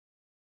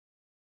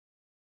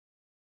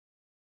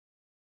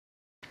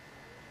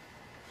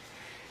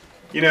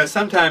You know,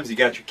 sometimes you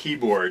got your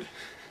keyboard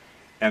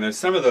and there's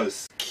some of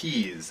those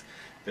keys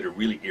that are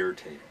really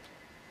irritating.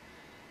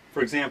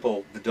 For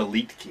example, the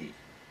delete key.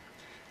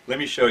 Let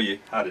me show you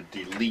how to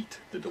delete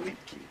the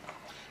delete key.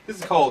 This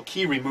is called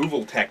key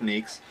removal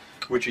techniques,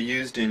 which are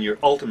used in your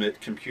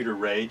ultimate computer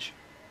rage.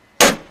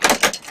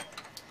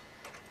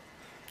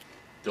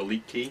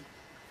 Delete key.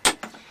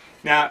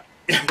 Now,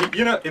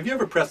 you know, if you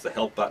ever press the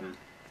help button,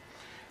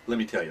 let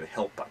me tell you, the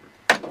help button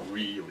is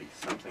really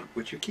something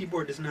which your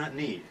keyboard does not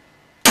need.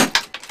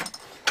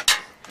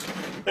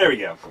 There we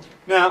go.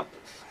 Now,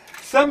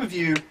 some of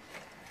you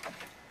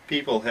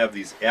people have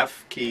these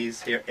F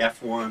keys here,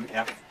 F1,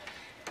 F.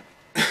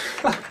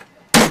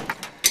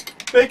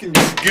 They can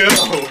just go.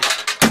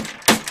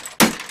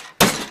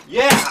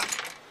 Yeah!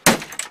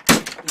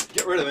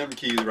 Get rid of them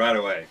keys right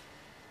away.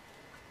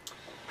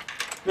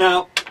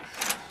 Now,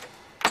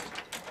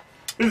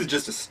 this is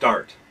just a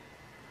start.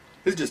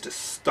 This is just a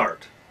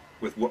start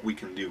with what we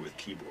can do with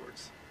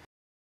keyboards.